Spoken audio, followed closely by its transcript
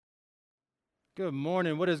Good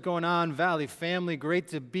morning. What is going on, Valley family? Great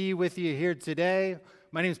to be with you here today.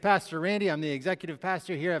 My name is Pastor Randy. I'm the executive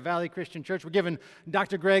pastor here at Valley Christian Church. We're giving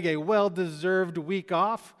Dr. Greg a well-deserved week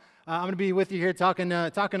off. I'm going to be with you here talking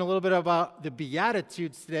a little bit about the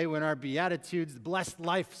Beatitudes today. We're in our Beatitudes Blessed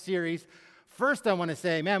Life series. First, I want to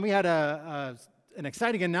say, man, we had an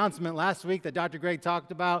exciting announcement last week that Dr. Greg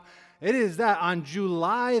talked about. It is that on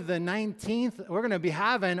July the 19th, we're going to be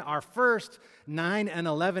having our first 9 and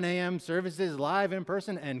 11 a.m. services live in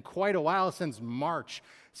person in quite a while, since March.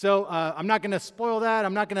 So I'm not going to spoil that.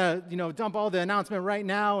 I'm not going to, dump all the announcement right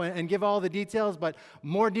now and give all the details, but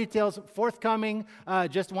more details forthcoming.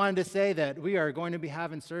 Just wanted to say that we are going to be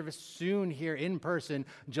having service soon here in person,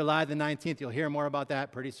 July the 19th. You'll hear more about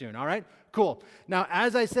that pretty soon. All right? Cool. Now,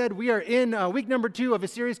 as I said, we are in week number 2 of a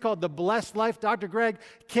series called The Blessed Life. Dr. Greg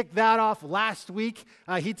kicked that off last week.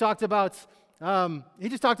 He just talked about,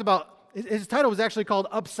 his title was actually called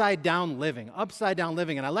Upside Down Living. Upside Down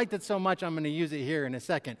Living. And I liked it so much, I'm going to use it here in a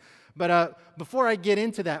second. But before I get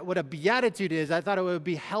into that, what a beatitude is, I thought it would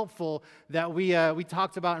be helpful that we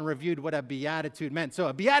talked about and reviewed what a beatitude meant. So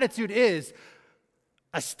a beatitude is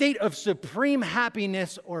a state of supreme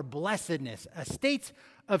happiness or blessedness. A state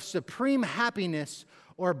of supreme happiness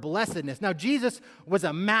or blessedness. Now, Jesus was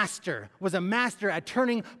a master at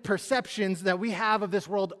turning perceptions that we have of this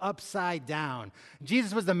world upside down.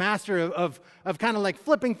 Jesus was the master of kind of like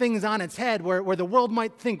flipping things on its head, where the world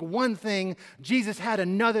might think one thing, Jesus had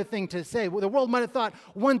another thing to say. The world might have thought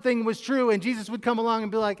one thing was true, and Jesus would come along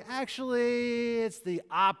and be like, actually, it's the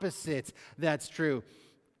opposite that's true.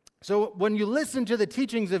 So when you listen to the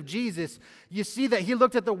teachings of Jesus, you see that he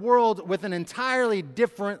looked at the world with an entirely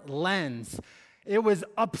different lens. It was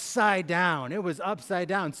upside down. It was upside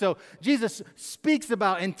down. So Jesus speaks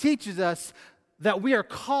about and teaches us that we are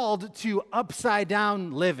called to upside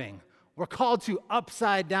down living. We're called to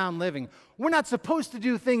upside down living. We're not supposed to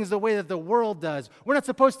do things the way that the world does. We're not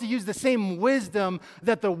supposed to use the same wisdom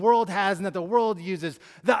that the world has and that the world uses.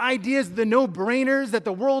 The ideas, the no-brainers that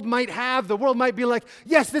the world might have, the world might be like,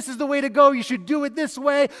 yes, this is the way to go. You should do it this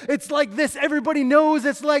way. It's like this. Everybody knows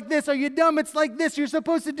it's like this. Are you dumb? It's like this. You're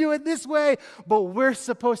supposed to do it this way. But we're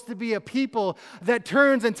supposed to be a people that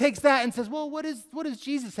turns and takes that and says, well, what does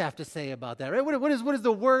Jesus have to say about that? Right? What does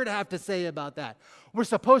the Word have to say about that? We're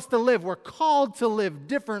supposed to live. We're called to live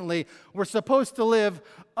differently. We're supposed to live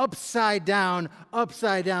upside down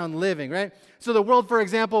living, right? So the world, for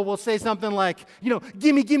example, will say something like,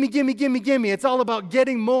 gimme, gimme, gimme, gimme, gimme. It's all about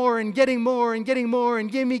getting more and getting more and getting more and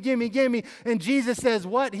gimme, gimme, gimme. And Jesus says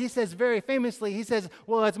what? He says very famously, he says,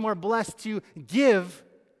 well, it's more blessed to give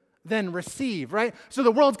than receive, right? So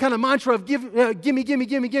the world's kind of mantra of gimme, gimme,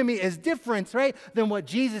 gimme, gimme is different, right, than what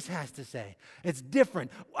Jesus has to say. It's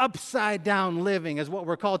different. Upside down living is what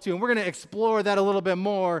we're called to, and we're going to explore that a little bit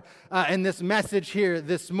more in this message here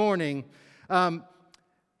this morning.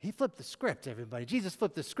 He flipped the script, everybody. Jesus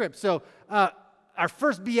flipped the script. So our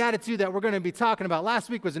first beatitude that we're going to be talking about last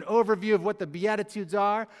week was an overview of what the Beatitudes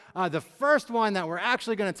are. The first one that we're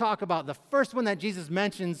actually going to talk about, the first one that Jesus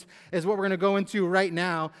mentions, is what we're going to go into right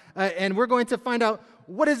now. And we're going to find out,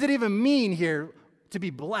 what does it even mean here to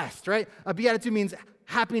be blessed, right? A beatitude means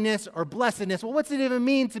happiness or blessedness. Well, what's it even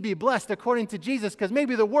mean to be blessed according to Jesus? Because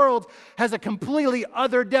maybe the world has a completely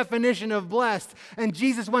other definition of blessed, and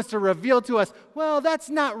Jesus wants to reveal to us, well, that's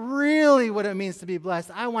not really what it means to be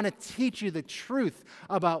blessed. I want to teach you the truth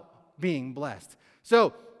about being blessed.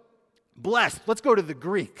 So, blessed, let's go to the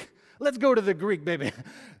Greek. Let's go to the Greek, baby.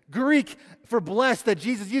 Greek for blessed that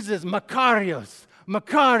Jesus uses is makarios.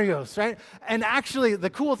 Makarios, right? And actually,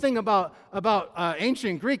 the cool thing about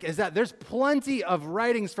ancient Greek is that there's plenty of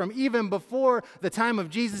writings from even before the time of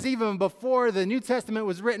Jesus, even before the New Testament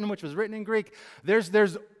was written, which was written in Greek.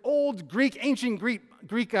 There's old Greek, ancient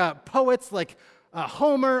Greek poets like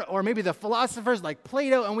Homer, or maybe the philosophers like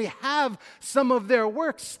Plato, and we have some of their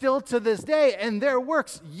works still to this day, and their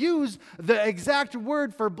works use the exact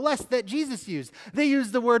word for blessed that Jesus used. They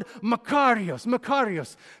use the word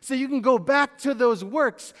makarios. So you can go back to those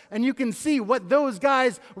works, and you can see what those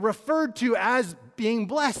guys referred to as being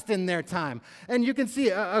blessed in their time. And you can see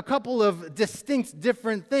a couple of distinct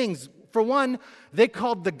different things. For one, they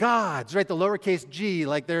called the gods, right? The lowercase g,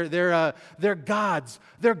 like they're gods.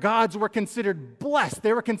 Their gods were considered blessed.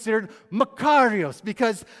 They were considered makarios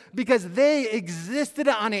because they existed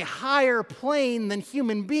on a higher plane than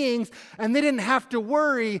human beings, and they didn't have to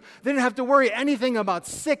worry. They didn't have to worry anything about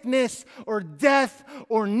sickness or death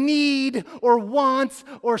or need or want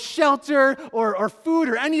or shelter or food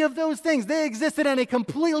or any of those things. They existed on a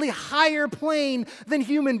completely higher plane than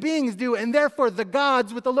human beings do, and therefore the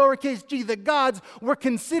gods with the lowercase G, the gods were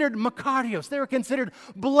considered makarios. They were considered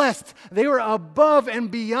blessed. They were above and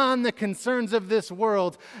beyond the concerns of this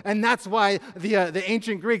world. And that's why the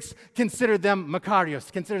ancient Greeks considered them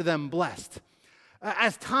makarios, considered them blessed.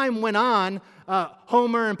 As time went on,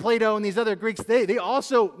 Homer and Plato and these other Greeks, they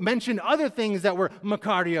also mentioned other things that were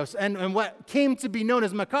makarios. And what came to be known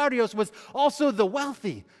as makarios was also the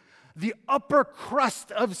wealthy, the upper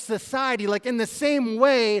crust of society. Like in the same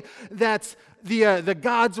way that the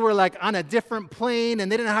gods were like on a different plane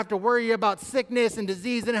and they didn't have to worry about sickness and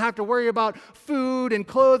disease, they didn't have to worry about food and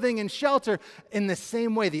clothing and shelter. In the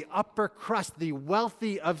same way, the upper crust, the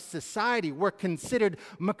wealthy of society were considered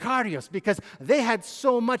makarios because they had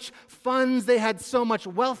so much funds, they had so much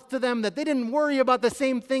wealth to them that they didn't worry about the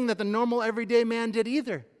same thing that the normal everyday man did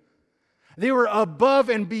either. They were above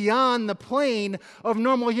and beyond the plane of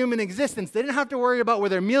normal human existence. They didn't have to worry about where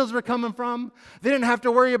their meals were coming from. They didn't have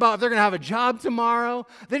to worry about if they're going to have a job tomorrow.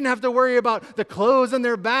 They didn't have to worry about the clothes on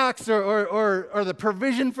their backs or the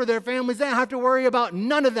provision for their families. They didn't have to worry about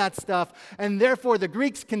none of that stuff. And therefore, the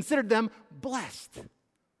Greeks considered them blessed.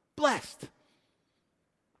 Blessed.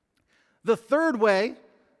 The third way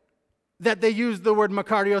that they used the word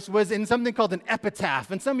makarios was in something called an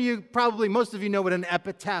epitaph. And some of you, probably most of you know what an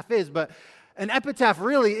epitaph is, but an epitaph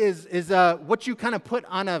really is what you kind of put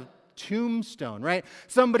on a tombstone, right?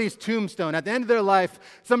 Somebody's tombstone. At the end of their life,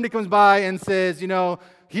 somebody comes by and says,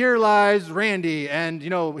 here lies Randy, and,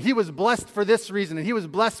 he was blessed for this reason, and he was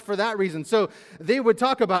blessed for that reason. So they would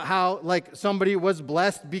talk about how, like, somebody was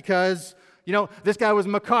blessed because, this guy was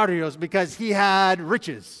makarios because he had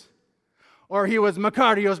riches. Or he was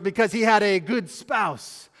makarios because he had a good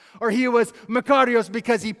spouse. Or he was makarios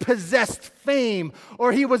because he possessed fame.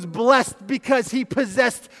 Or he was blessed because he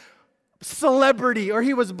possessed celebrity. Or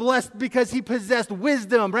he was blessed because he possessed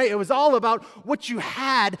wisdom, right? It was all about what you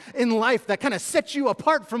had in life that kind of set you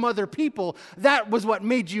apart from other people. That was what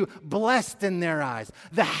made you blessed in their eyes.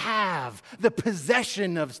 The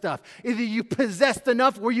possession of stuff. Either you possessed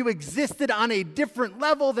enough where you existed on a different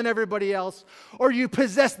level than everybody else, or you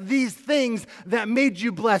possessed these things that made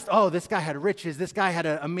you blessed. Oh, this guy had riches. This guy had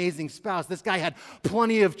an amazing spouse. This guy had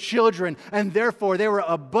plenty of children, and therefore they were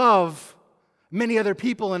above many other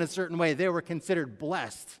people in a certain way. They were considered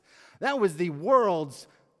blessed. That was the world's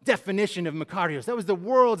definition of makarios. That was the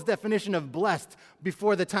world's definition of blessed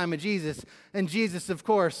before the time of Jesus. And Jesus, of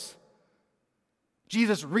course,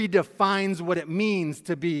 Jesus redefines what it means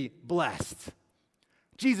to be blessed.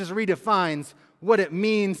 Jesus redefines what it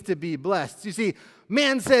means to be blessed. You see,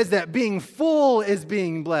 man says that being full is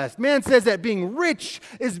being blessed. Man says that being rich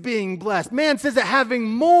is being blessed. Man says that having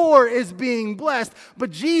more is being blessed.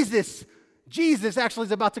 But Jesus actually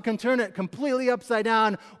is about to turn it completely upside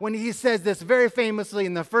down when he says this very famously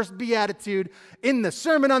in the first beatitude in the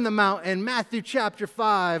Sermon on the Mount in Matthew chapter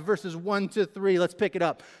 5, verses 1-3. Let's pick it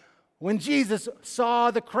up. When Jesus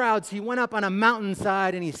saw the crowds, he went up on a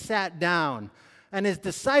mountainside and he sat down. And his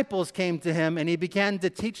disciples came to him and he began to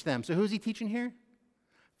teach them. So who's he teaching here?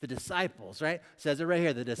 The disciples, right? It says it right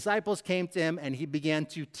here. The disciples came to him and he began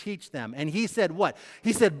to teach them. And he said what?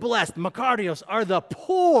 He said, blessed, makarios, are the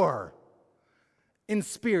poor in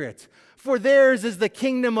spirit, for theirs is the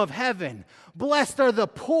kingdom of heaven. Blessed are the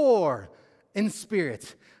poor in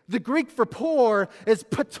spirit. The Greek for poor is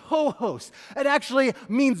ptohos. It actually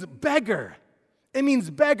means beggar. It means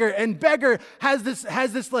beggar, and beggar has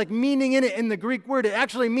this like meaning in it in the Greek word. It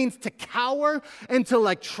actually means to cower and to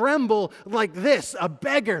like tremble like this, a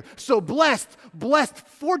beggar. So blessed,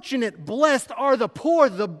 fortunate, blessed are the poor,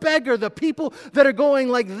 the beggar, the people that are going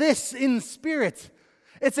like this in spirit.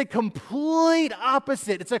 It's a complete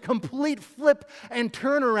opposite. It's a complete flip and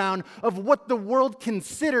turnaround of what the world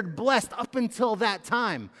considered blessed up until that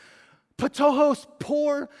time. Ptohos,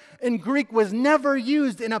 poor, in Greek was never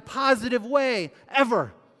used in a positive way,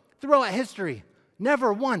 ever, throughout history.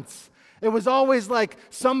 Never once. It was always like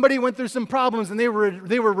somebody went through some problems and they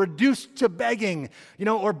were reduced to begging,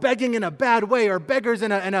 or begging in a bad way, or beggars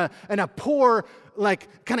in a poor,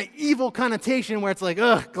 like kind of evil connotation where it's like,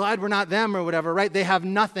 ugh, glad we're not them or whatever, right? They have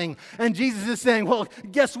nothing. And Jesus is saying, well,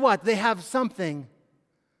 guess what? They have something.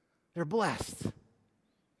 They're blessed.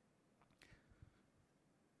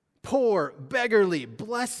 Poor, beggarly,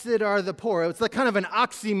 blessed are the poor. It's like kind of an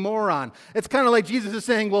oxymoron. It's kind of like Jesus is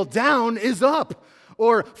saying, well, down is up,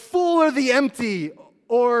 or full are the empty,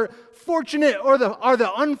 or fortunate are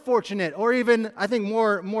the unfortunate, or even, I think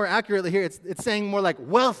more accurately here, it's saying more like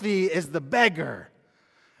wealthy is the beggar.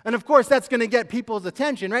 And of course, that's going to get people's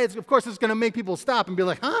attention, right? Of course, it's going to make people stop and be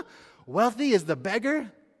like, huh? Wealthy is the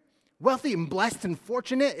beggar? Wealthy and blessed and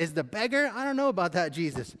fortunate is the beggar? I don't know about that,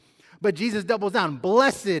 Jesus. But Jesus doubles down.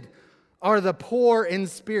 Blessed are the poor in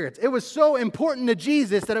spirit. It was so important to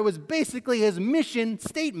Jesus that it was basically his mission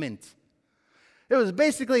statement. It was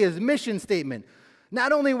basically his mission statement.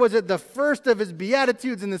 Not only was it the first of his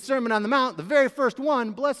Beatitudes in the Sermon on the Mount, the very first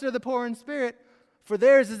one, blessed are the poor in spirit, for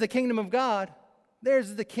theirs is the kingdom of God, theirs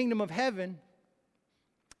is the kingdom of heaven.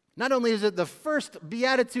 Not only is it the first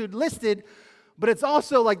Beatitude listed, but it's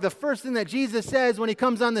also like the first thing that Jesus says when he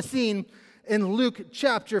comes on the scene in Luke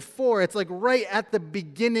chapter 4. It's like right at the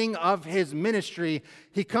beginning of his ministry.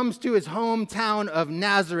 He comes to his hometown of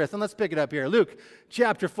Nazareth. And let's pick it up here. Luke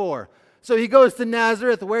chapter 4. So he goes to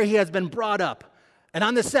Nazareth where he has been brought up. And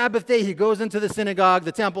on the Sabbath day, he goes into the synagogue,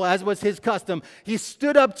 the temple, as was his custom. He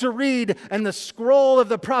stood up to read, and the scroll of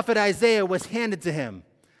the prophet Isaiah was handed to him.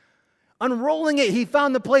 Unrolling it, he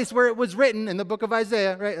found the place where it was written in the book of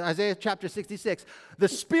Isaiah, right? Isaiah chapter 66. The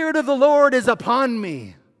Spirit of the Lord is upon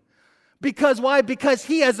me. Because why? Because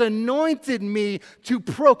he has anointed me to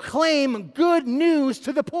proclaim good news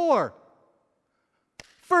to the poor.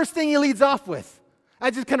 First thing he leads off with.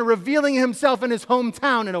 As just kind of revealing himself in his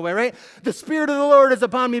hometown in a way, right? The Spirit of the Lord is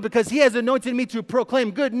upon me because he has anointed me to proclaim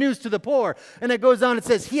good news to the poor. And it goes on, it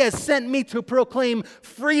says, he has sent me to proclaim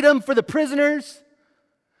freedom for the prisoners,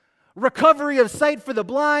 recovery of sight for the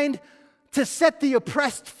blind, to set the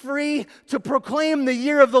oppressed free, to proclaim the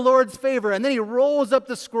year of the Lord's favor. And then he rolls up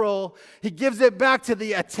the scroll, he gives it back to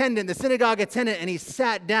the attendant, the synagogue attendant, and he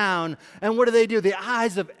sat down. And what do? The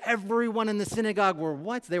eyes of everyone in the synagogue were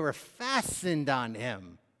what? They were fastened on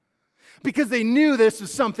him. Because they knew this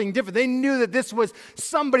was something different. They knew that this was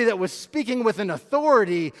somebody that was speaking with an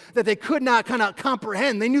authority that they could not kind of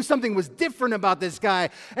comprehend. They knew something was different about this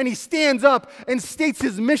guy. And he stands up and states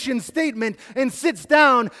his mission statement and sits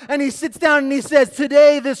down. And he sits down and he says,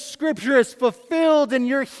 today this scripture is fulfilled in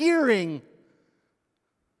your hearing.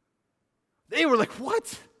 They were like,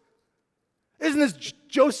 what? Isn't this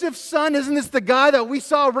Joseph's son? Isn't this the guy that we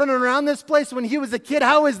saw running around this place when he was a kid?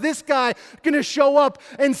 How is this guy going to show up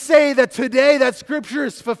and say that today that scripture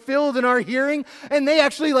is fulfilled in our hearing? And they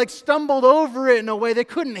actually stumbled over it in a way. They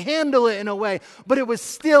couldn't handle it in a way. But it was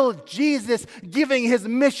still Jesus giving his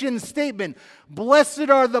mission statement.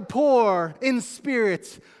 Blessed are the poor in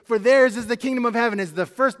spirit, for theirs is the kingdom of heaven, is the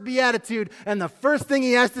first beatitude. And the first thing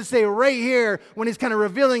he has to say right here when he's kind of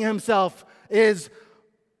revealing himself is,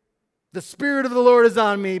 the Spirit of the Lord is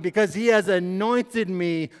on me because he has anointed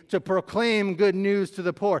me to proclaim good news to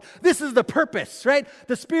the poor. This is the purpose, right?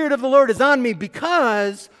 The Spirit of the Lord is on me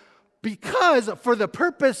because for the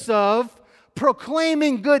purpose of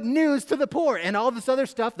proclaiming good news to the poor and all this other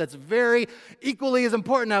stuff that's very equally as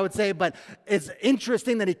important, I would say, but it's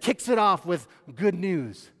interesting that he kicks it off with good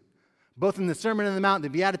news. Both in the Sermon on the Mount, the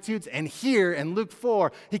Beatitudes, and here in Luke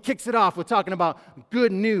 4, he kicks it off with talking about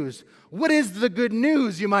good news. What is the good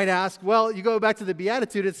news, you might ask? Well, you go back to the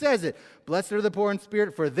Beatitude, it says it. Blessed are the poor in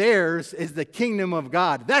spirit, for theirs is the kingdom of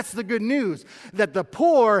God. That's the good news, that the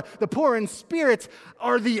poor in spirit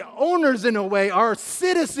are the owners in a way, are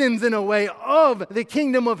citizens in a way of the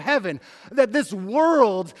kingdom of heaven. That this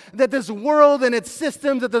world and its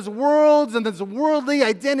systems, that this world and this worldly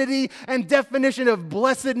identity and definition of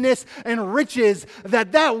blessedness and riches,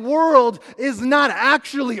 that world is not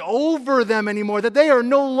actually over them anymore, that they are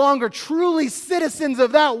no longer truly citizens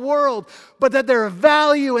of that world, but that their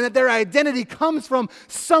value and that their identity comes from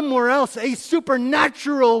somewhere else, a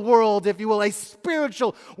supernatural world, if you will, a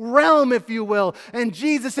spiritual realm, if you will. And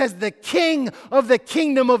Jesus says the King of the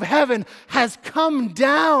kingdom of heaven has come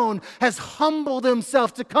down, has humbled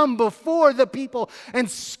himself to come before the people and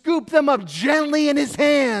scoop them up gently in his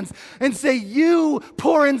hands and say, you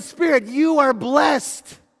poor in spirit, you are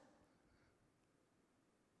blessed.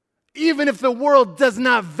 Even if the world does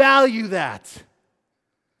not value that.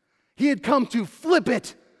 He had come to flip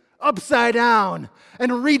it upside down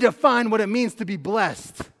and redefine what it means to be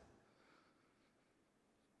blessed.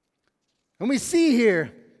 And we see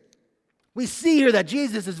here that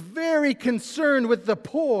Jesus is very concerned with the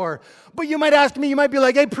poor. But you might ask me, you might be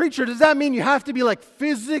like, hey, preacher, does that mean you have to be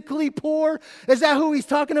physically poor? Is that who he's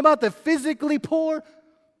talking about, the physically poor?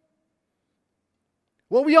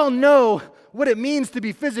 Well, we all know what it means to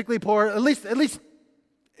be physically poor, at least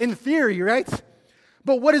in theory, right?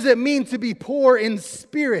 But what does it mean to be poor in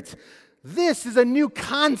spirit? This is a new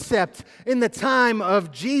concept in the time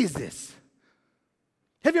of Jesus.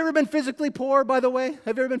 Have you ever been physically poor, by the way?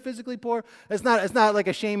 Have you ever been physically poor? It's not like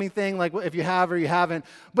a shaming thing, like if you have or you haven't.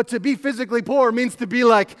 But to be physically poor means to be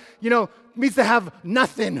like, means to have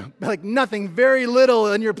nothing, like nothing, very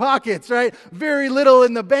little in your pockets, right? Very little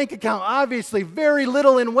in the bank account, obviously. Very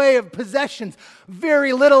little in way of possessions.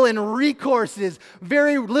 Very little in recourses.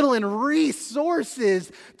 Very little in resources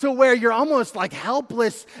to where you're almost like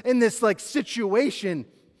helpless in this like situation.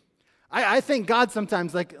 I thank God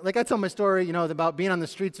sometimes, like I tell my story, about being on the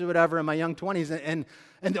streets or whatever in my young 20s,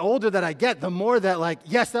 and the older that I get, the more that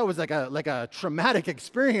yes, that was like a traumatic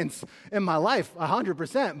experience in my life,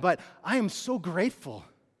 100%, but I am so grateful.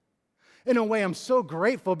 In a way, I'm so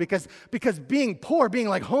grateful because being poor, being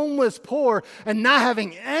like homeless poor and not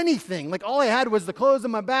having anything, like all I had was the clothes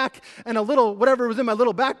on my back and a little, whatever was in my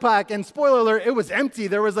little backpack, and spoiler alert, it was empty.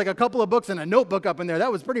 There was like a couple of books and a notebook up in there.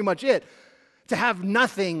 That was pretty much it. To have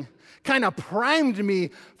nothing kind of primed me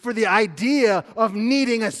for the idea of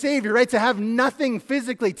needing a Savior, right? To have nothing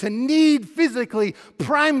physically, to need physically,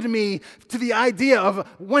 primed me to the idea of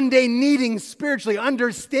one day needing spiritually,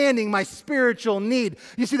 understanding my spiritual need.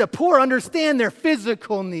 You see, the poor understand their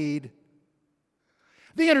physical need.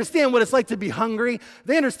 They understand what it's like to be hungry.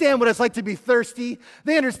 They understand what it's like to be thirsty.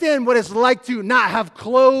 They understand what it's like to not have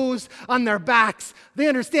clothes on their backs. They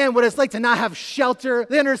understand what it's like to not have shelter.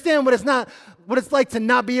 They understand what it's like to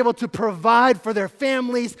not be able to provide for their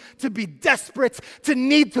families, to be desperate, to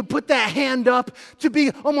need to put that hand up, to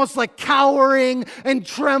be almost like cowering and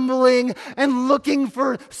trembling and looking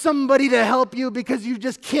for somebody to help you because you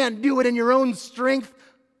just can't do it in your own strength.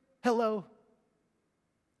 Hello.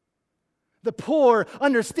 The poor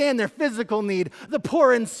understand their physical need. The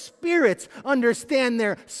poor in spirit understand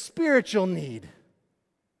their spiritual need.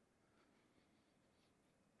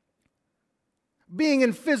 Being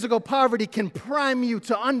in physical poverty can prime you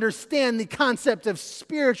to understand the concept of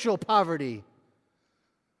spiritual poverty.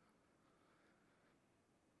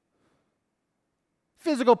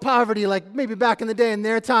 Physical poverty, like maybe back in the day in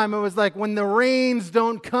their time, it was like when the rains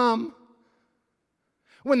don't come,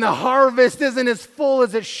 when the harvest isn't as full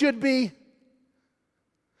as it should be.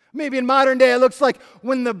 Maybe in modern day, it looks like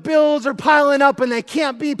when the bills are piling up and they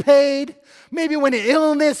can't be paid. Maybe when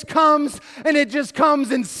illness comes and it just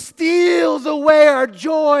comes and steals away our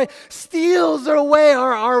joy, steals away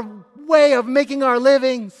our way of making our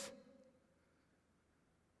livings.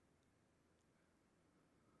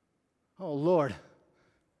 Oh, Lord.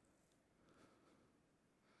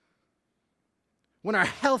 When our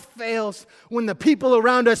health fails, when the people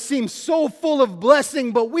around us seem so full of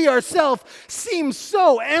blessing, but we ourselves seem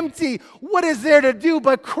so empty, what is there to do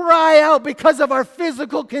but cry out because of our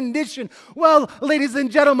physical condition? Well, ladies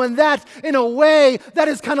and gentlemen, that in a way, that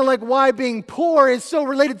is kind of like why being poor is so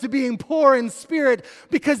related to being poor in spirit,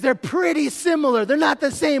 because they're pretty similar. They're not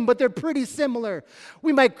the same, but they're pretty similar.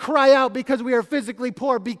 We might cry out because we are physically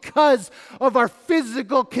poor because of our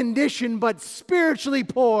physical condition, but spiritually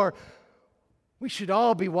poor. We should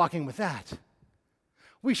all be walking with that.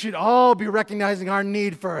 We should all be recognizing our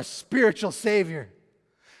need for a spiritual Savior.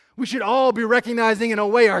 We should all be recognizing, in a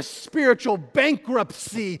way, our spiritual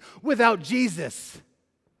bankruptcy without Jesus.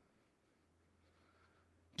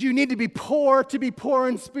 Do you need to be poor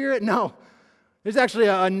in spirit? No. There's actually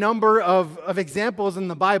a number of examples in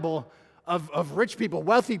the Bible of rich people,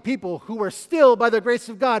 wealthy people who were still, by the grace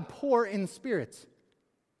of God, poor in spirit.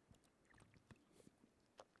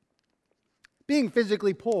 Being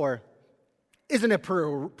physically poor isn't a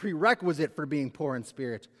prerequisite for being poor in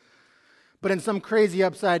spirit, but in some crazy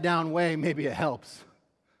upside down way, maybe it helps.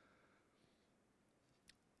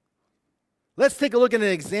 Let's take a look at an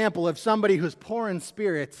example of somebody who's poor in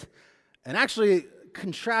spirit and actually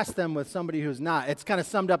contrast them with somebody who's not. It's kind of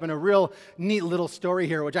summed up in a real neat little story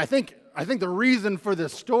here, which I think the reason for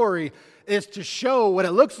this story is to show what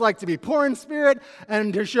it looks like to be poor in spirit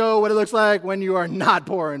and to show what it looks like when you are not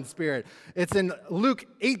poor in spirit. It's in Luke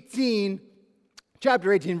 18,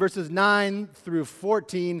 chapter 18, verses 9 through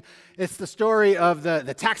 14. It's the story of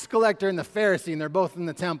the tax collector and the Pharisee, and they're both in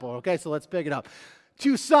the temple. Okay, so let's pick it up.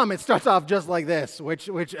 To some, it starts off just like this, which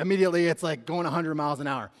immediately it's like going 100 miles an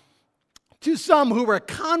hour. To some who were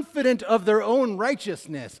confident of their own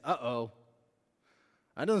righteousness. Uh-oh.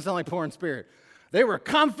 That doesn't sound like poor in spirit. They were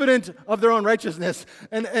confident of their own righteousness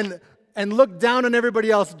and looked down on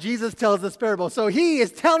everybody else. Jesus tells this parable. So he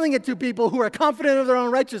is telling it to people who are confident of their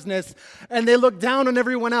own righteousness, and they look down on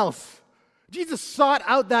everyone else. Jesus sought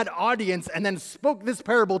out that audience and then spoke this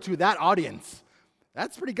parable to that audience.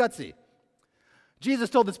 That's pretty gutsy. Jesus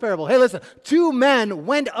told this parable. Hey, listen, 2 men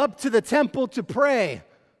went up to the temple to pray.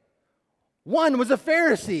 One was a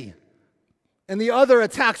Pharisee, and the other a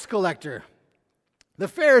tax collector. The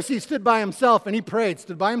Pharisee stood by himself and he prayed,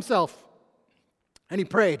 stood by himself and he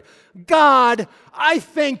prayed, God, I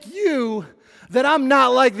thank you that I'm not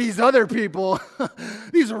like these other people,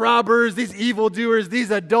 these robbers, these evildoers, these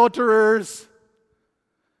adulterers.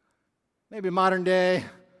 Maybe modern day,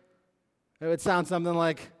 it would sound something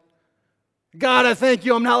like, God, I thank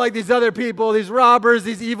you I'm not like these other people, these robbers,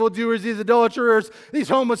 these evildoers, these adulterers, these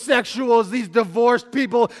homosexuals, these divorced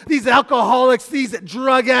people, these alcoholics, these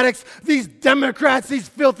drug addicts, these Democrats, these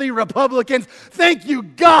filthy Republicans. Thank you,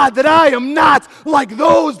 God, that I am not like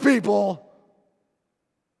those people.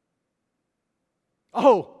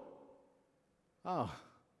 Oh,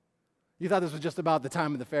 you thought this was just about the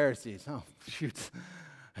time of the Pharisees. Oh, shoot,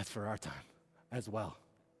 that's for our time as well.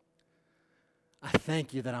 I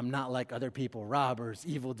thank you that I'm not like other people, robbers,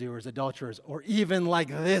 evildoers, adulterers, or even like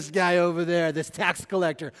this guy over there, this tax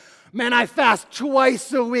collector. Man, I fast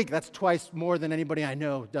twice a week. That's twice more than anybody I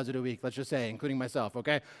know does it a week, let's just say, including myself,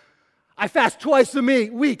 okay? I fast twice a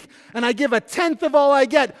week, and I give a tenth of all I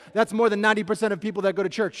get. That's more than 90% of people that go to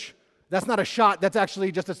church. That's not a shot, that's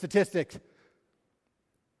actually just a statistic.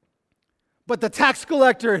 But the tax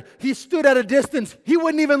collector, he stood at a distance. He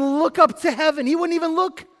wouldn't even look up to heaven. He wouldn't even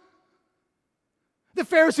look. The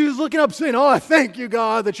Pharisee was looking up saying, oh, thank you,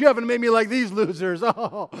 God, that you haven't made me like these losers.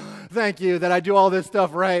 Oh, thank you that I do all this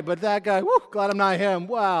stuff right. But that guy, glad I'm not him.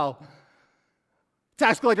 Wow.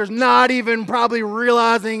 Tax collector's not even probably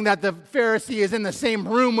realizing that the Pharisee is in the same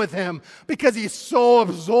room with him because he's so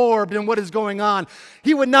absorbed in what is going on.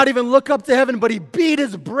 He would not even look up to heaven, but he beat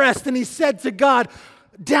his breast and he said to God,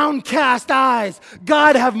 downcast eyes,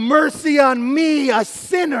 God, have mercy on me, a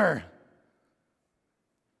sinner.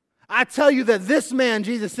 I tell you that this man,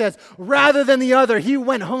 Jesus says, rather than the other, he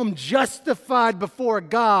went home justified before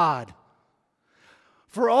God.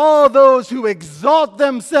 For all those who exalt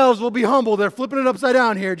themselves will be humbled. They're flipping it upside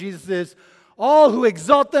down here, Jesus says. All who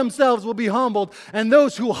exalt themselves will be humbled, and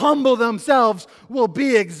those who humble themselves will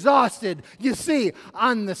be exhausted. You see,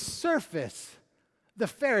 on the surface, the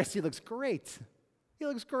Pharisee looks great. He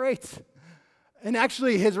looks great. And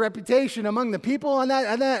actually, his reputation among the people on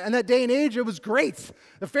that day and age, it was great.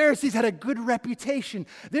 The Pharisees had a good reputation.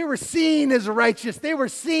 They were seen as righteous. They were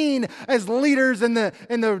seen as leaders in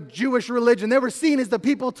the Jewish religion. They were seen as the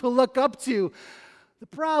people to look up to. The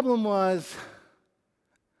problem was,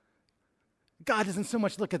 God doesn't so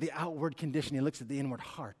much look at the outward condition. He looks at the inward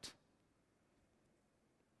heart.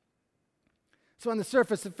 So on the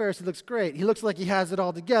surface, the Pharisee looks great. He looks like he has it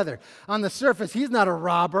all together. On the surface, he's not a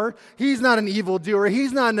robber. He's not an evildoer.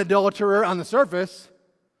 He's not an adulterer on the surface.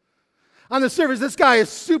 On the surface, this guy is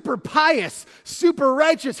super pious, super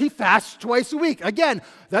righteous. He fasts twice a week. Again,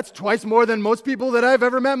 that's twice more than most people that I've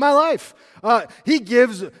ever met in my life. He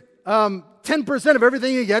gives 10% of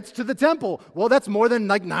everything he gets to the temple. Well, that's more than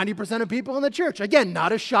like 90% of people in the church. Again,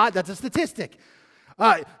 not a shot. That's a statistic.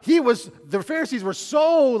 The Pharisees were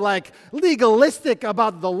so legalistic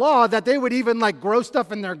about the law that they would even grow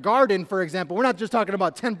stuff in their garden, for example. We're not just talking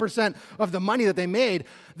about 10% of the money that they made.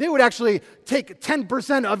 They would actually take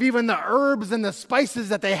 10% of even the herbs and the spices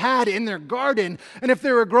that they had in their garden. And if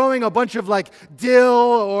they were growing a bunch of dill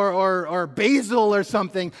or basil or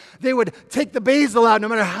something, they would take the basil out no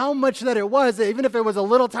matter how much that it was, even if it was a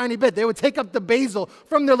little tiny bit. They would take up the basil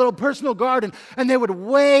from their little personal garden and they would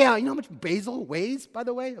weigh out. You know how much basil weighs, by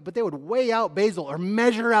the way? But they would weigh out basil or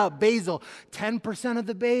measure out basil. 10% of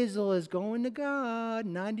the basil is going to God,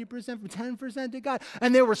 90% from 10% to God.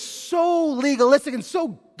 And they were so legalistic and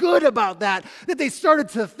so good about that they started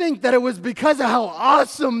to think that it was because of how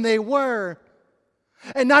awesome they were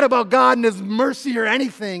and not about God and His mercy or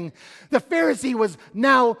anything. The Pharisee was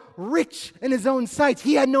now rich in his own sight.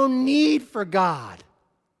 He had no need for God.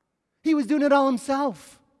 He was doing it all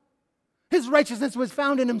himself. His righteousness was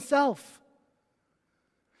found in himself.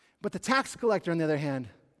 But the tax collector, on the other hand,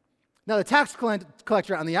 now the tax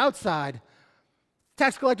collector on the outside,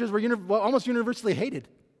 tax collectors were almost universally hated.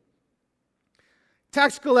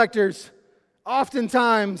 Tax collectors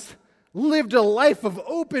oftentimes lived a life of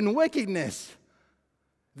open wickedness.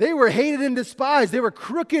 They were hated and despised. They were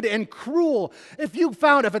crooked and cruel. If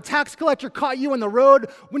a tax collector caught you on the road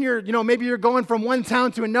when maybe you're going from one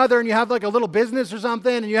town to another and you have a little business or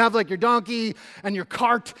something and you have your donkey and your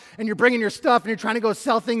cart and you're bringing your stuff and you're trying to go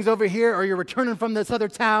sell things over here or you're returning from this other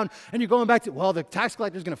town and you're going back the tax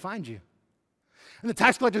collector's going to find you. And the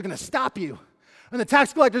tax collector's going to stop you. And the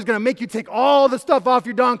tax collector is going to make you take all the stuff off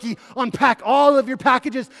your donkey, unpack all of your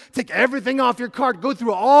packages, take everything off your cart, go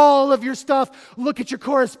through all of your stuff, look at your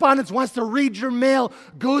correspondence, wants to read your mail,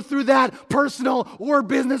 go through that, personal or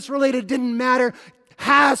business related, didn't matter,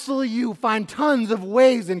 hassle you, find tons of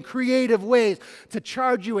ways and creative ways to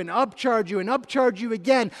charge you and upcharge you and upcharge you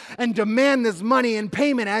again and demand this money and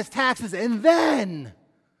payment as taxes, and then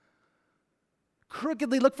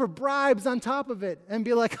crookedly look for bribes on top of it and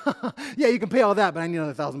be like, yeah, you can pay all that, but I need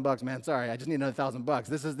another $1,000, man. Sorry, I just need another $1,000.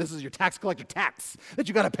 This is your tax collector tax that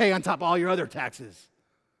you got to pay on top of all your other taxes.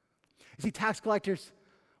 You see, tax collectors,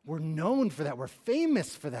 we're known for that. We're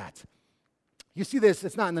famous for that. You see this,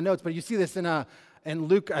 it's not in the notes, but you see this in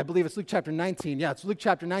Luke, I believe it's Luke chapter 19. Yeah, it's Luke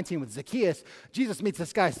chapter 19 with Zacchaeus. Jesus meets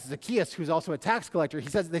this guy, Zacchaeus, who's also a tax collector.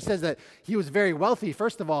 They says that he was very wealthy,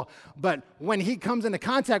 first of all, but when he comes into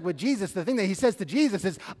contact with Jesus, the thing that he says to Jesus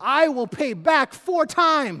is, I will pay back 4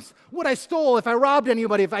 times what I stole. If I robbed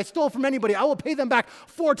anybody, if I stole from anybody, I will pay them back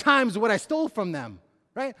 4 times what I stole from them,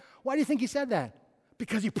 right? Why do you think he said that?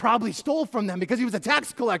 Because he probably stole from them, because he was a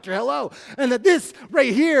tax collector, hello. And that this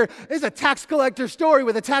right here is a tax collector story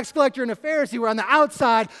with a tax collector and a Pharisee, where on the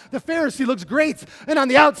outside, the Pharisee looks great, and on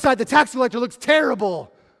the outside, the tax collector looks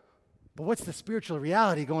terrible. But what's the spiritual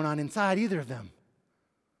reality going on inside either of them?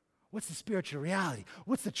 What's the spiritual reality?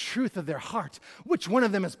 What's the truth of their heart? Which one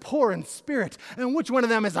of them is poor in spirit, and which one of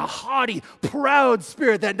them is a haughty, proud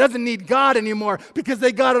spirit that doesn't need God anymore because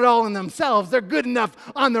they got it all in themselves? They're good enough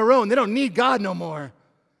on their own. They don't need God no more.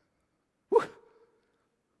 Whew.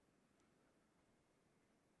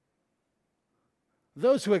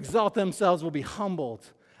 Those who exalt themselves will be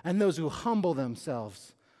humbled, and those who humble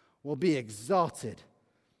themselves will be exalted.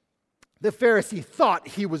 The Pharisee thought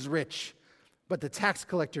he was rich, but the tax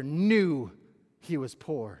collector knew he was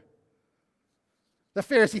poor. The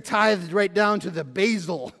Pharisee tithed right down to the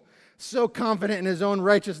basil, so confident in his own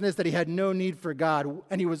righteousness that he had no need for God.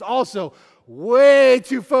 And he was also way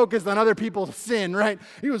too focused on other people's sin, right?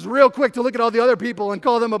 He was real quick to look at all the other people and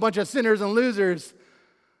call them a bunch of sinners and losers.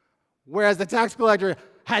 Whereas the tax collector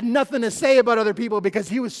had nothing to say about other people because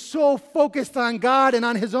he was so focused on God and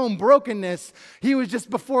on his own brokenness. He was just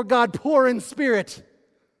before God poor in spirit.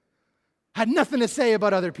 Had nothing to say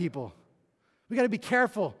about other people. We got to be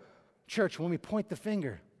careful, church, when we point the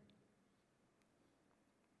finger.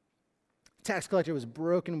 Tax collector was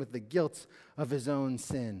broken with the guilt of his own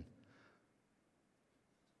sin.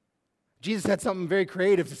 Jesus had something very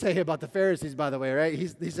creative to say about the Pharisees, by the way, right?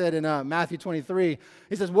 He said in Matthew 23,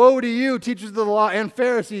 he says, woe to you, teachers of the law and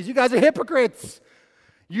Pharisees. You guys are hypocrites.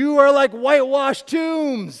 You are like whitewashed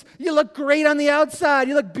tombs. You look great on the outside.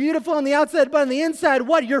 You look beautiful on the outside, but on the inside,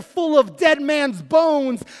 what? You're full of dead man's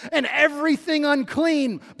bones and everything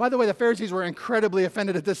unclean. By the way, the Pharisees were incredibly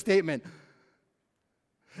offended at this statement.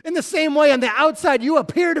 In the same way, on the outside, you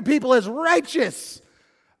appear to people as righteous.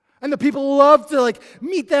 And the people love to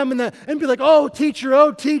meet them and be like, oh, teacher.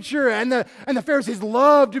 And the Pharisees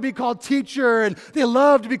love to be called teacher, and they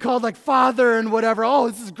love to be called father and whatever. Oh,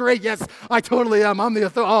 this is great. Yes, I totally am. I'm the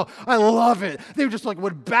authority. Oh, I love it. They just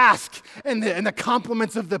would bask in the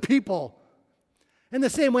compliments of the people. In the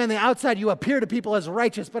same way, on the outside, you appear to people as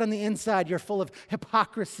righteous, but on the inside, you're full of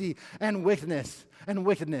hypocrisy and wickedness. And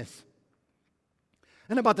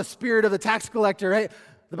about the spirit of the tax collector, right?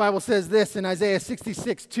 The Bible says this in Isaiah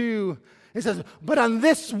 66:2. It says, but on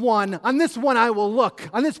this one I will look,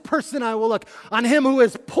 on this person I will look, on him who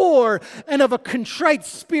is poor and of a contrite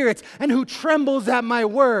spirit and who trembles at my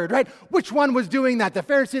word, right? Which one was doing that? The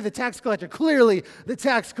Pharisee or the tax collector? Clearly the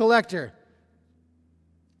tax collector.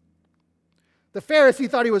 The Pharisee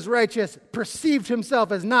thought he was righteous, perceived himself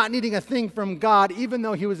as not needing a thing from God, even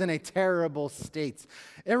though he was in a terrible state.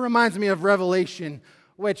 It reminds me of Revelation,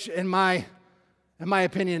 which in my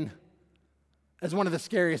opinion, is one of the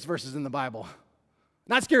scariest verses in the Bible.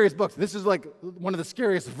 Not scariest books. This is one of the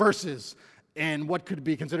scariest verses in what could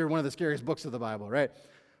be considered one of the scariest books of the Bible, right?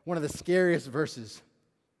 One of the scariest verses.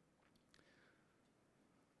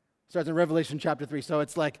 Starts in Revelation chapter 3. So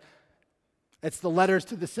it's the letters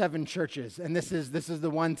to the 7 churches. And this is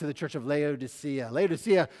the one to the church of Laodicea.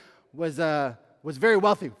 Laodicea was very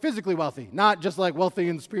wealthy, physically wealthy, not just wealthy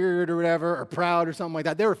in spirit or whatever, or proud or something like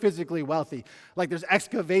that. They were physically wealthy. There's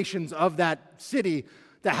excavations of that city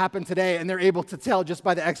that happen today, and they're able to tell just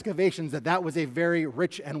by the excavations that was a very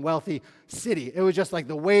rich and wealthy city. It was just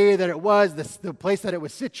the way that it was, the place that it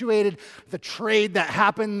was situated, the trade that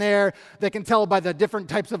happened there. They can tell by the different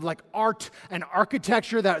types of art and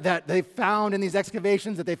architecture that they found in these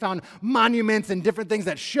excavations, that they found monuments and different things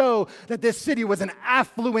that show that this city was an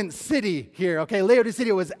affluent city here, okay?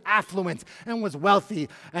 Laodicea was affluent and was wealthy.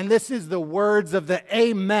 And this is the words of the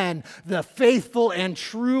Amen, the faithful and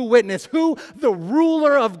true witness, who? The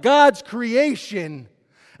ruler of God's creation.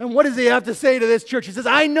 And what does he have to say to this church? He says,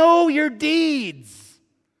 I know your deeds.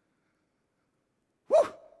 Woo!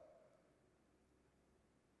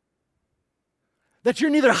 That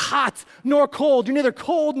you're neither hot nor cold. You're neither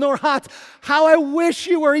cold nor hot. How I wish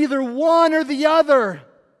you were either one or the other.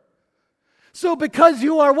 So because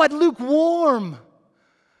you are what? Lukewarm.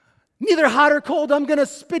 Neither hot or cold, I'm going to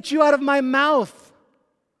spit you out of my mouth.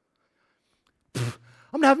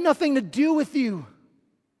 I'm going to have nothing to do with you.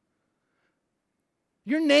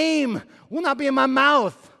 Your name will not be in my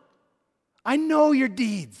mouth. I know your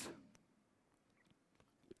deeds.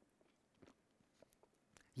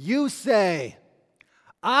 You say,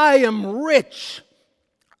 I am rich.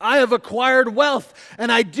 I have acquired wealth,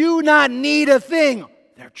 and I do not need a thing.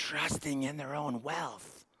 They're trusting in their own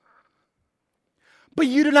wealth. But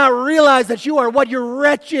you do not realize that you are what? You're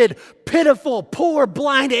wretched, pitiful, poor,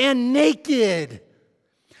 blind, and naked.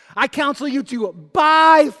 I counsel you to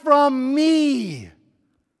buy from me.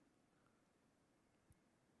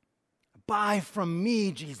 Buy from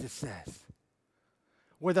me, Jesus says.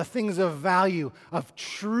 Where the things of value, of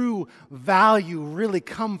true value, really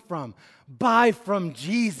come from. Buy from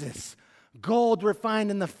Jesus. Gold refined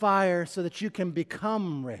in the fire so that you can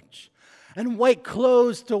become rich. And white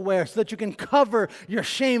clothes to wear so that you can cover your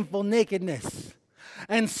shameful nakedness.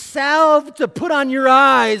 And salve to put on your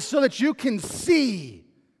eyes so that you can see.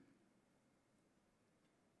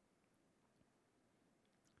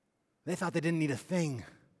 They thought they didn't need a thing.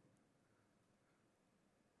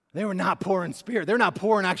 They were not poor in spirit. They're not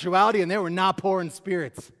poor in actuality, and they were not poor in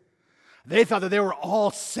spirits. They thought that they were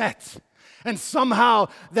all set. And somehow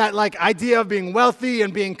that idea of being wealthy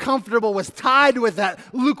and being comfortable was tied with that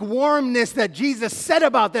lukewarmness that Jesus said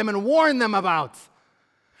about them and warned them about.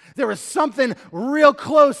 There was something real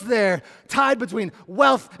close there, tied between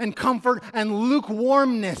wealth and comfort and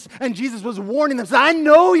lukewarmness. And Jesus was warning them, I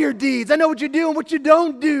know your deeds. I know what you do and what you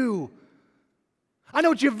don't do. I know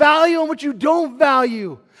what you value and what you don't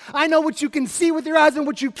value. I know what you can see with your eyes and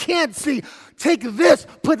what you can't see. Take this,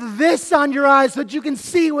 put this on your eyes so that you can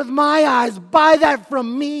see with my eyes. Buy that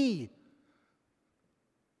from me.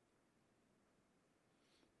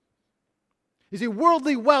 You see,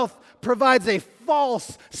 worldly wealth provides a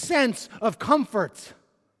false sense of comfort.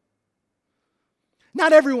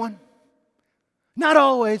 Not everyone. Not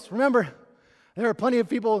always. Remember, there are plenty of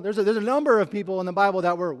people, there's a number of people in the Bible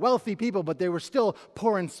that were wealthy people, but they were still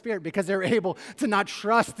poor in spirit because they were able to not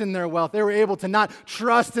trust in their wealth. They were able to not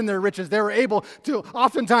trust in their riches. They were able to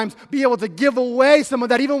oftentimes be able to give away some of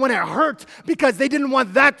that even when it hurt because they didn't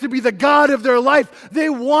want that to be the God of their life. They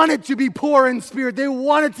wanted to be poor in spirit. They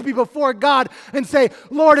wanted to be before God and say,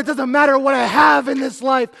 Lord, it doesn't matter what I have in this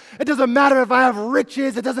life. It doesn't matter if I have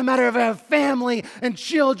riches. It doesn't matter if I have family and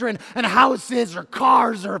children and houses or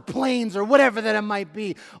cars or planes or whatever that it might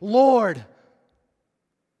be. Lord,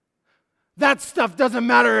 that stuff doesn't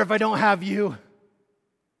matter if I don't have you.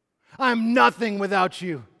 I'm nothing without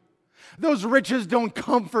you. Those riches don't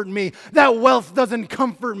comfort me. That wealth doesn't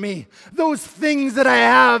comfort me. Those things that I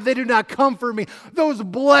have, they do not comfort me. Those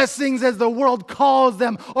blessings, as the world calls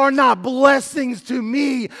them, are not blessings to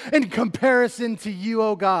me in comparison to you,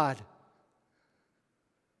 oh God.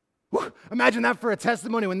 Whew, imagine that for a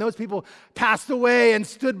testimony when those people passed away and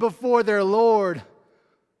stood before their Lord.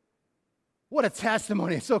 What a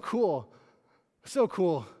testimony. So cool. So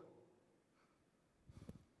cool.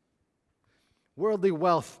 Worldly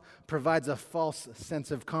wealth provides a false sense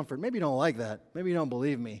of comfort. Maybe you don't like that. Maybe you don't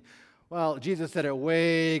believe me. Well, Jesus said it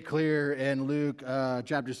way clear in Luke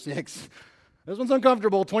chapter 6. This one's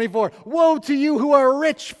uncomfortable. 24. Woe to you who are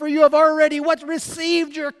rich, for you have already what?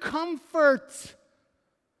 Received your comfort.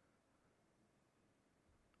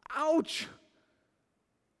 Ouch.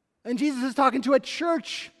 And Jesus is talking to a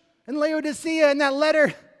church in Laodicea in that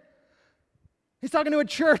letter. He's talking to a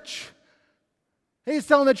church. He's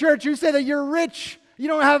telling the church, you say that you're rich. You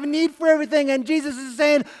don't have a need for everything. And Jesus is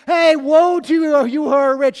saying, hey, woe to you who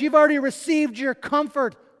are rich. You've already received your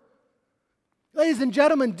comfort. Ladies and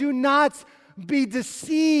gentlemen, do not be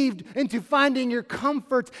deceived into finding your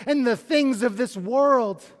comfort in the things of this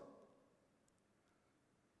world.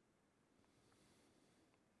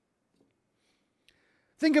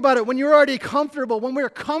 Think about it. When you're already comfortable, when we're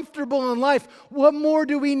comfortable in life, what more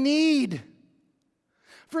do we need?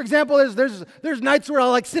 For example, there's nights where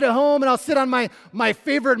I'll sit at home and I'll sit on my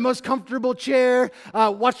favorite, most comfortable chair,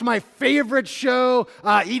 watch my favorite show,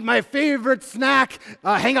 eat my favorite snack,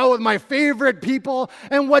 hang out with my favorite people.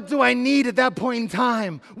 And what do I need at that point in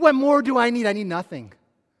time? What more do I need? I need nothing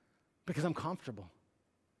because I'm comfortable.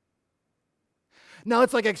 Now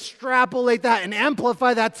let's extrapolate that and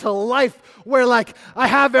amplify that to life where I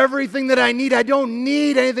have everything that I need. I don't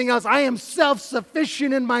need anything else. I am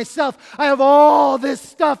self-sufficient in myself. I have all this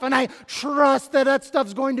stuff and I trust that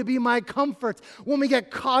stuff's going to be my comfort. When we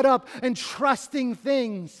get caught up in trusting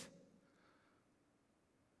things,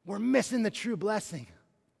 we're missing the true blessing.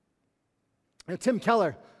 You know, Tim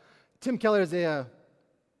Keller is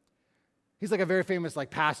he's like a very famous like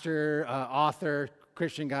pastor, author,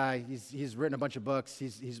 Christian guy. He's written a bunch of books.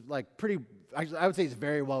 He's like pretty, I would say he's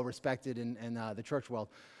very well respected in the church world.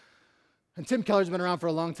 And Tim Keller's been around for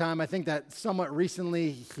a long time. I think that somewhat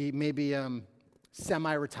recently he maybe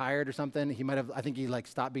semi-retired or something. I think he like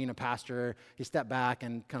stopped being a pastor. He stepped back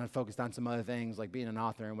and kind of focused on some other things like being an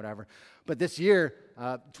author and whatever. But this year,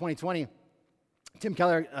 2020, Tim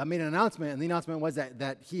Keller made an announcement, and the announcement was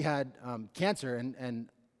that he had cancer, and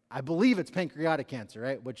I believe it's pancreatic cancer,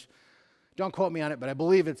 right? Which, don't quote me on it, but I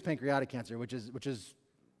believe it's pancreatic cancer, which is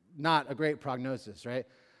not a great prognosis, right?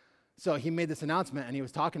 So he made this announcement, and he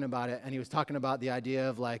was talking about it, and he was talking about the idea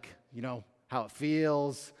of like, you know, how it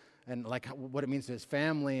feels, and like what it means to his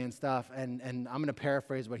family and stuff. And I'm going to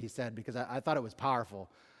paraphrase what he said because I thought it was powerful.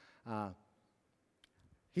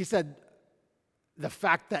 He said, the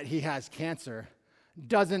fact that he has cancer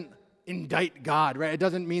doesn't indict God, right? It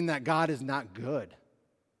doesn't mean that God is not good.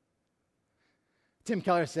 Tim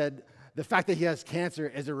Keller said, the fact that he has cancer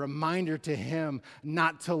is a reminder to him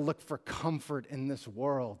not to look for comfort in this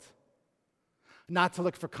world. Not to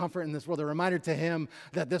look for comfort in this world. A reminder to him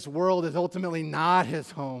that this world is ultimately not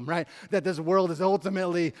his home, right? That this world is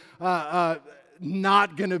ultimately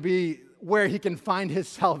not going to be where he can find his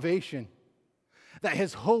salvation. That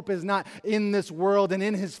his hope is not in this world and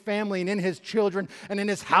in his family and in his children and in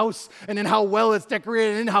his house and in how well it's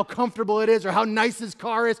decorated and in how comfortable it is or how nice his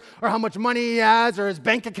car is or how much money he has or his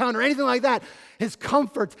bank account or anything like that. His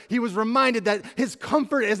comfort, he was reminded that his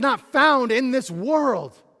comfort is not found in this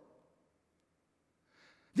world.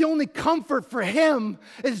 The only comfort for him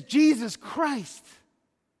is Jesus Christ.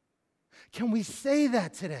 Can we say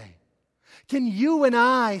that today? Can you and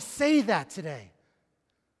I say that today?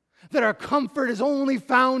 That our comfort is only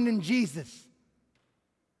found in Jesus.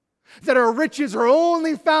 That our riches are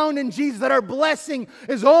only found in Jesus. That our blessing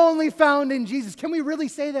is only found in Jesus. Can we really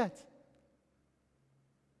say that?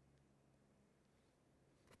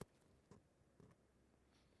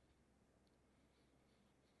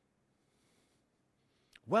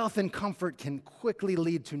 Wealth and comfort can quickly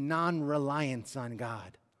lead to non-reliance on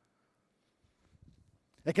God.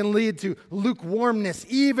 It can lead to lukewarmness,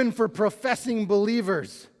 even for professing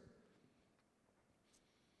believers.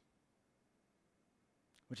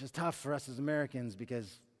 Which is tough for us as Americans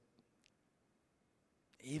because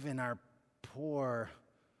even our poor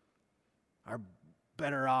are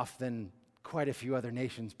better off than quite a few other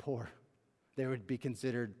nations poor. They would be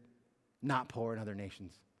considered not poor in other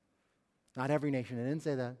nations. Not every nation, I didn't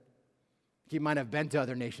say that. Keep in mind, I've been to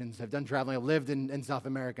other nations. I've done traveling. I've lived in South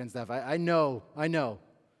America and stuff. I know.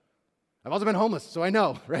 I've also been homeless, so I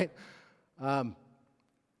know, right?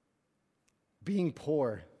 Being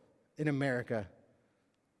poor in America,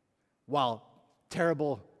 while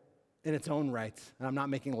terrible in its own right, and I'm not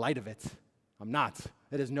making light of it. I'm not.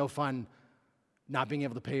 It is no fun not being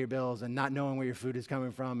able to pay your bills and not knowing where your food is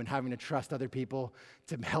coming from and having to trust other people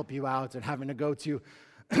to help you out and having to go to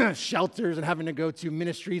shelters and having to go to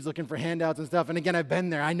ministries looking for handouts and stuff. And again, I've been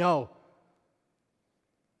there. I know.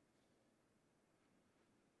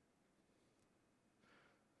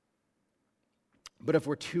 But if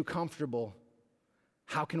we're too comfortable,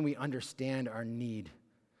 how can we understand our need?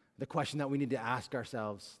 The question that we need to ask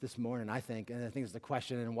ourselves this morning, I think it's the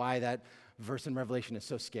question and why that verse in Revelation is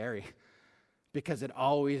so scary. Because it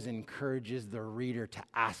always encourages the reader to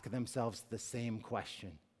ask themselves the same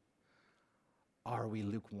question. Are we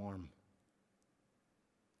lukewarm?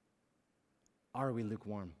 Are we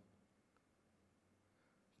lukewarm?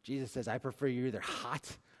 Jesus says, I prefer you either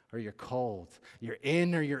hot or you're cold. You're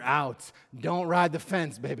in or you're out. Don't ride the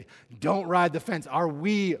fence, baby. Don't ride the fence. Are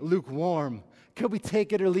we lukewarm? Could we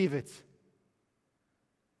take it or leave it?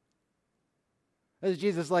 Is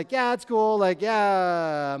Jesus like, yeah, it's cool. Like,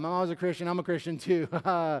 yeah, my mom's a Christian. I'm a Christian too.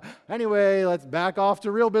 Anyway, let's back off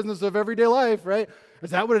to real business of everyday life, right? Is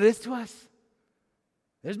that what it is to us?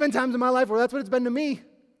 There's been times in my life where that's what it's been to me.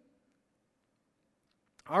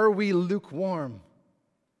 Are we lukewarm?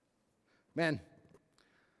 Man,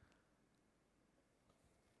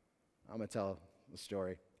 I'm going to tell a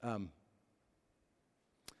story. It's kind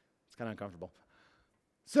of uncomfortable.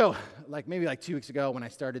 So, maybe 2 weeks ago when I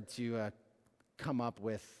started to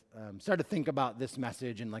started to think about this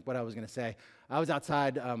message and what I was going to say, I was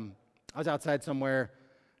outside somewhere,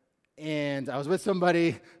 and I was with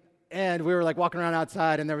somebody, and we were walking around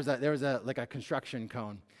outside, and there was a construction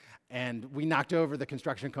cone. And we knocked over the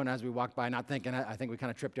construction cone as we walked by, not thinking. I think we kind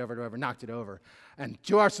of tripped over it or whatever, knocked it over. And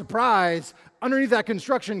to our surprise, underneath that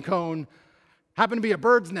construction cone happened to be a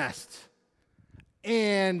bird's nest.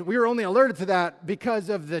 And we were only alerted to that because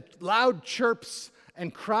of the loud chirps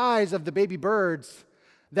and cries of the baby birds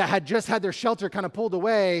that had just had their shelter kind of pulled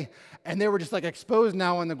away, and they were just like exposed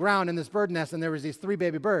now on the ground in this bird nest, and there was these 3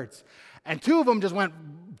 baby birds. And 2 of them just went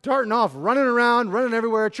darting off, running around, running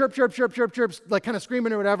everywhere, chirp, chirp, chirp, chirp, chirps, like kind of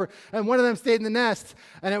screaming or whatever. And one of them stayed in the nest,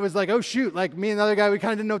 and it was like, oh shoot, like me and the other guy, we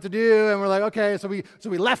kind of didn't know what to do, and we're like, okay, so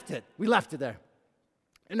we left it. We left it there.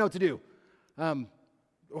 Didn't know what to do.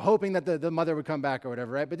 Hoping that the mother would come back or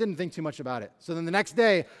whatever, right? But didn't think too much about it. So then the next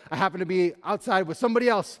day, I happened to be outside with somebody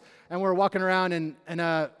else, and we were walking around and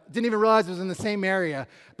didn't even realize it was in the same area,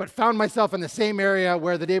 but found myself in the same area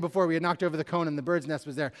where the day before we had knocked over the cone and the bird's nest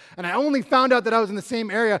was there. And I only found out that I was in the same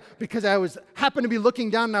area because happened to be looking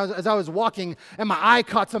down as I was walking, and my eye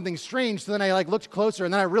caught something strange. So then I looked closer,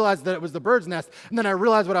 and then I realized that it was the bird's nest. And then I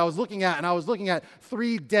realized what I was looking at, and I was looking at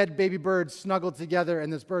 3 dead baby birds snuggled together in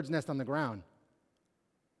this bird's nest on the ground.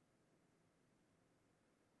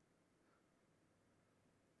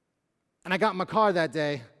 And I got in my car that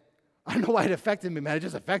day. I don't know why it affected me, man. It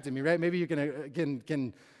just affected me, right? Maybe you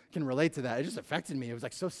can relate to that. It just affected me. It was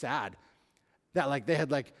so sad that they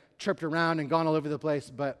had chirped around and gone all over the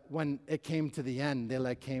place. But when it came to the end,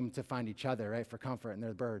 they came to find each other, right, for comfort, and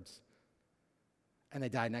they're birds. And they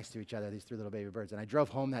died next to each other, these 3 little baby birds. And I drove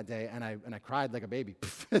home that day, and I cried like a baby.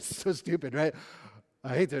 It's so stupid, right? I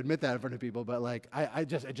hate to admit that in front of people, but it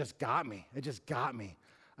just got me. It just got me.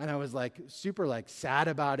 And I was super sad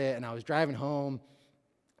about it, and I was driving home,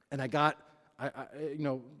 and I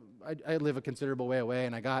live a considerable way away,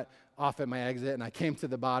 and I got off at my exit, and I came to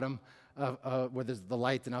the bottom of where there's the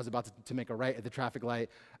light, and I was about to make a right at the traffic light,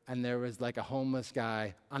 and there was a homeless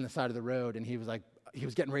guy on the side of the road, and he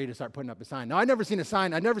was getting ready to start putting up a sign. Now, I'd never seen a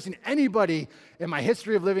sign. I'd never seen anybody in my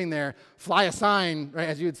history of living there fly a sign, right,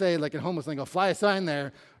 as you would say, in homeless lingo, fly a sign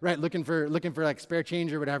there, right, looking for spare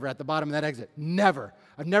change or whatever at the bottom of that exit. Never.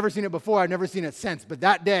 I've never seen it before. I've never seen it since. But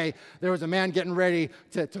that day, there was a man getting ready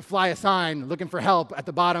to fly a sign, looking for help at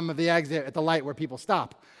the bottom of the exit at the light where people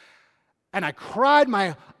stop. And I cried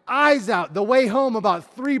my eyes out the way home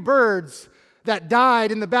about 3 birds that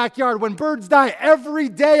died in the backyard. When birds die every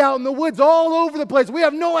day out in the woods all over the place, we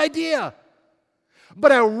have no idea.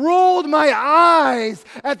 But I rolled my eyes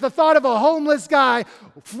at the thought of a homeless guy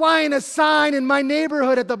flying a sign in my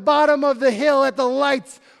neighborhood at the bottom of the hill at the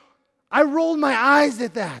lights. I rolled my eyes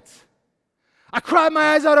at that. I cried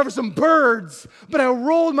my eyes out over some birds, but I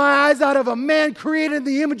rolled my eyes out of a man created in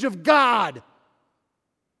the image of God.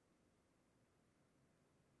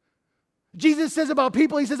 Jesus says about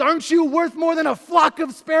people, he says, aren't you worth more than a flock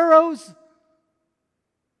of sparrows?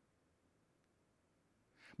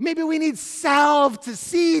 Maybe we need salve to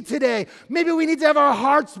see today. Maybe we need to have our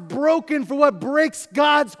hearts broken for what breaks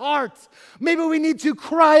God's heart. Maybe we need to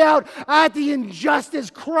cry out at the injustice,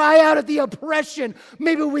 cry out at the oppression.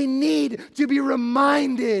 Maybe we need to be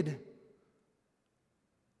reminded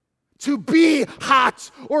to be hot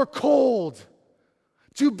or cold,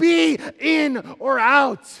 to be in or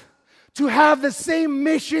out, to have the same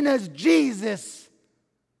mission as Jesus,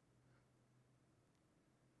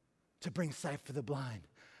 to bring sight for the blind,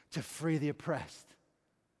 to free the oppressed,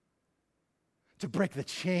 to break the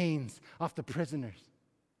chains off the prisoners.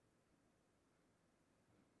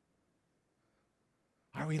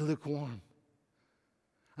 Are we lukewarm?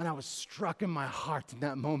 And I was struck in my heart in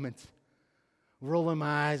that moment, rolling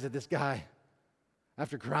my eyes at this guy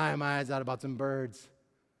after crying my eyes out about some birds.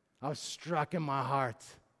 I was struck in my heart.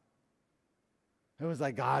 It was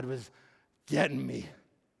like God was getting me.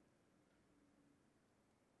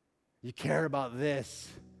 You care about this,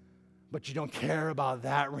 but you don't care about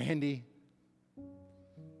that, Randy.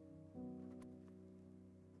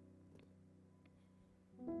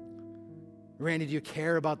 Randy, do you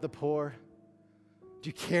care about the poor? Do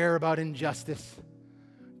you care about injustice?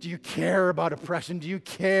 Do you care about oppression? Do you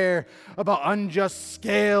care about unjust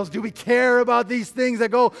scales? Do we care about these things that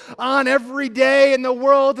go on every day in the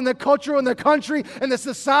world, in the culture, in the country, and the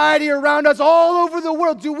society around us all over the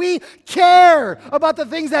world? Do we care about the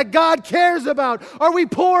things that God cares about? Are we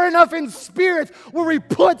poor enough in spirit where we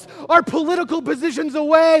put our political positions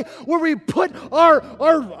away, where we put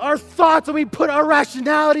our thoughts and we put our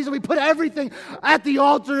rationalities and we put everything at the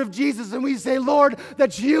altar of Jesus and we say, Lord,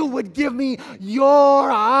 that you would give me your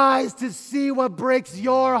eyes to see what breaks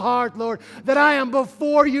your heart, Lord, that I am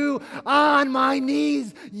before you on my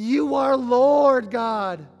knees. You are Lord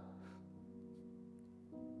God.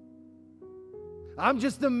 I'm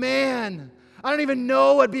just a man. I don't even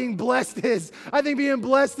know what being blessed is. I think being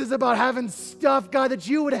blessed is about having stuff, God, that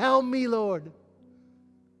you would help me, Lord.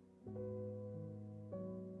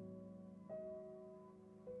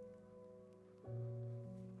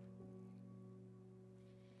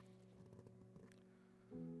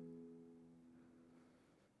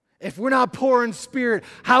 If we're not poor in spirit,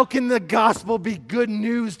 how can the gospel be good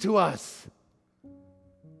news to us?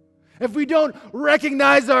 If we don't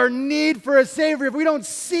recognize our need for a Savior, if we don't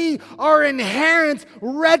see our inherent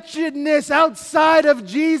wretchedness outside of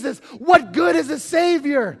Jesus, what good is a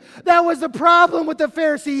Savior? That was the problem with the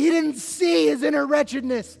Pharisee. He didn't see his inner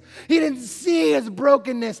wretchedness. He didn't see his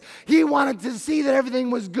brokenness. He wanted to see that everything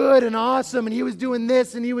was good and awesome, and he was doing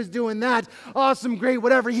this and he was doing that. Awesome, great,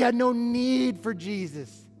 whatever. He had no need for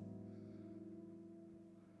Jesus.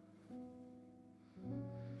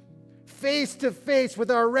 Face to face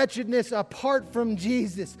with our wretchedness apart from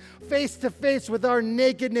Jesus, face to face with our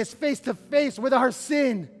nakedness, face to face with our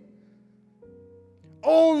sin.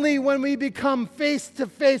 Only when we become face to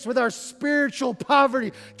face with our spiritual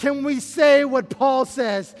poverty can we say what Paul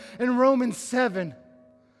says in Romans 7.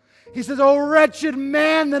 He says, "O wretched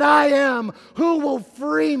man that I am, who will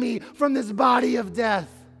free me from this body of death?"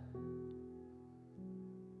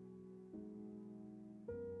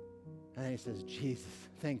 And then he says, Jesus.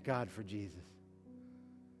 Thank God for Jesus.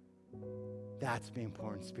 That's being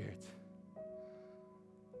poor in spirit.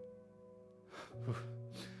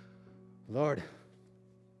 Lord,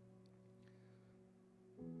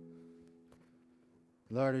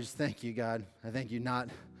 I just thank you, God. I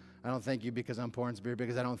don't thank you because I'm poor in spirit,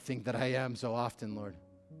 because I don't think that I am so often, Lord.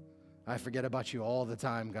 I forget about you all the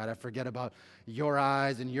time, God. I forget about your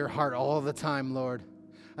eyes and your heart all the time, Lord.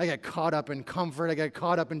 I get caught up in comfort. I get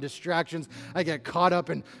caught up in distractions. I get caught up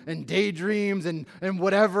in daydreams and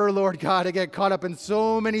whatever, Lord God. I get caught up in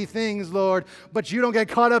so many things, Lord. But you don't get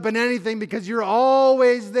caught up in anything because you're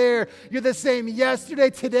always there. You're the same yesterday,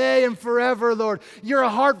 today, and forever, Lord. You're a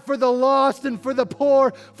heart for the lost and for the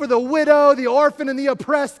poor, for the widow, the orphan, and the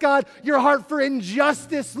oppressed, God. Your heart for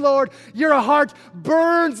injustice, Lord. Your heart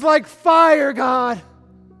burns like fire, God.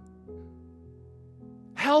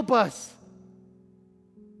 Help us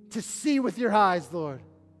to see with your eyes, Lord.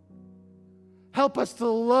 Help us to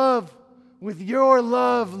love with your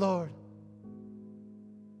love, Lord.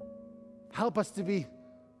 Help us to be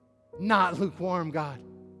not lukewarm, God.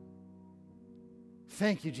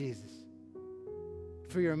 Thank you, Jesus,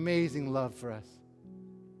 for your amazing love for us.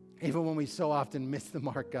 Even when we so often miss the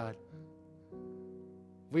mark, God.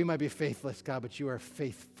 We might be faithless, God, but you are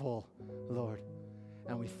faithful, Lord.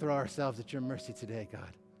 And we throw ourselves at your mercy today,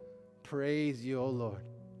 God. Praise you, O Lord.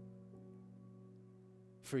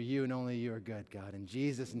 For you and only you are good, God. In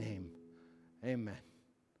Jesus' name, amen.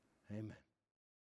 Amen.